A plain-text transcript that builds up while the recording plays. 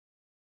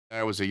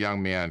I was a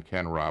young man,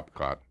 Ken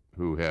Robcott,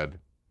 who had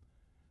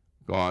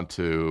gone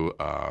to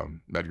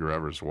Medgar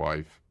Evers'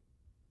 wife.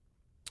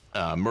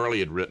 Murley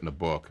had written a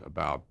book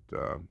about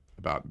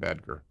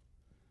Medgar,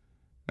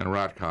 and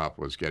Robcott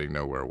was getting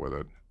nowhere with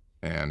it.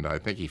 And I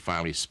think he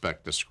finally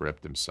spec'd the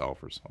script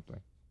himself or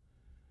something.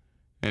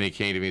 And he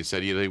came to me and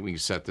said, "You think we can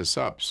set this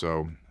up?"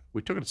 So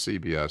we took it to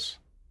CBS,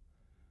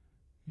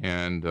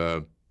 and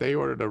they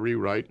ordered a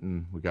rewrite,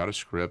 and we got a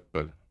script,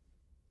 but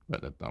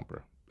went in a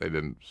dumper. They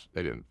didn't.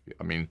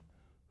 I mean,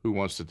 who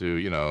wants to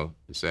do,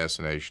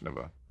 assassination of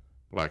a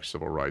black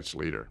civil rights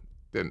leader?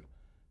 Didn't.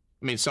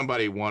 I mean,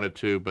 somebody wanted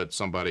to, but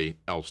somebody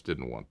else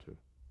didn't want to.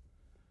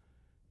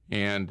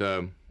 And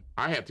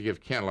I have to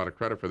give Ken a lot of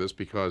credit for this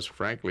because,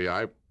 frankly,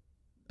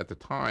 at the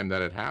time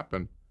that it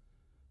happened,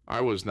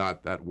 I was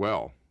not that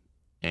well.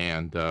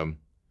 And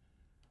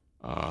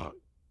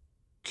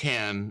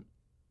Ken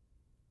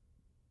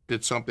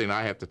did something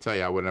I have to tell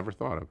you I would never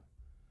thought of.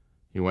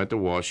 He went to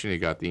Washington, he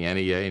got the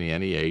NEA and the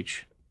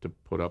NEH to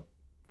put up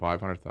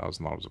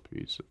 $500,000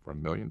 apiece for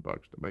 $1 million to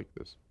make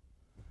this.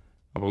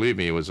 Now, believe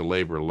me, it was a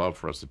labor of love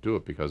for us to do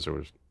it because there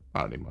was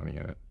not any money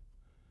in it.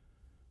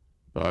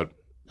 But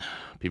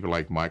people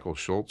like Michael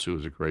Schultz, who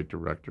was a great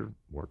director,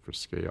 worked for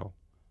Scale,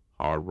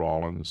 Howard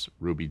Rollins,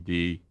 Ruby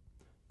Dee,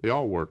 they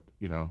all worked,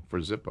 for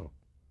Zippo.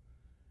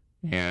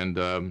 And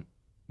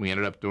we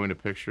ended up doing a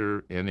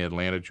picture in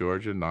Atlanta,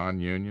 Georgia,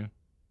 non-union,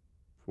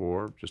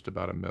 for just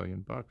about $1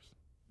 million,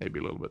 maybe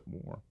a little bit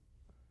more.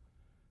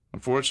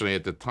 Unfortunately,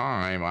 at the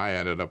time, I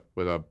ended up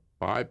with a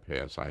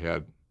bypass. I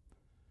had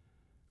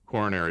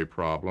coronary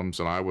problems,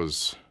 and I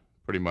was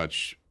pretty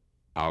much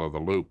out of the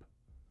loop.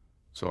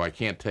 So I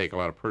can't take a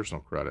lot of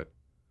personal credit.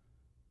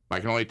 I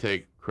can only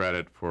take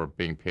credit for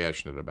being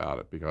passionate about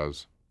it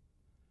because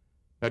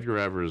Medgar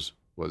Evers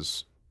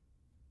was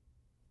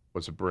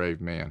a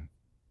brave man.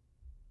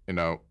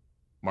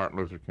 Martin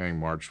Luther King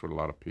marched with a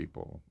lot of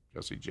people.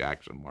 Jesse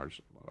Jackson marched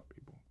with a lot of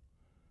people.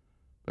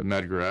 But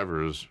Medgar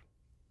Evers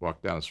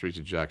walked down the streets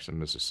of Jackson,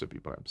 Mississippi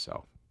by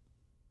himself.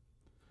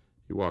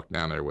 He walked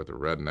down there with the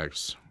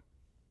rednecks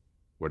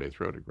where they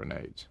throw the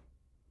grenades.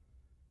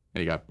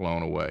 And he got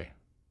blown away.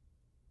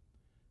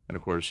 And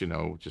of course,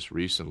 just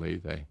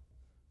recently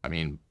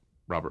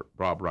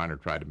Rob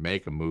Reiner tried to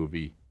make a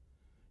movie.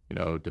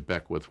 De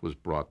Beckwith was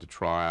brought to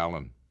trial,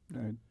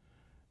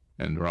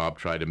 and Rob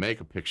tried to make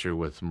a picture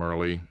with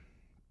Murley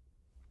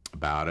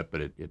about it,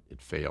 but it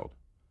failed.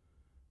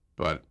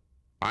 But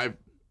I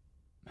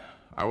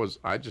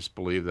just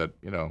believe that,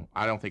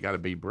 I don't think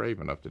I'd be brave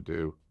enough to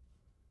do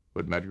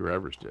what Medgar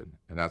Evers did.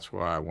 And that's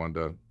why I wanted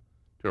to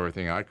do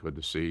everything I could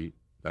to see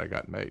that I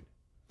got made.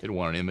 It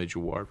won an Image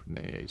Award from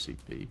the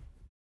AACP.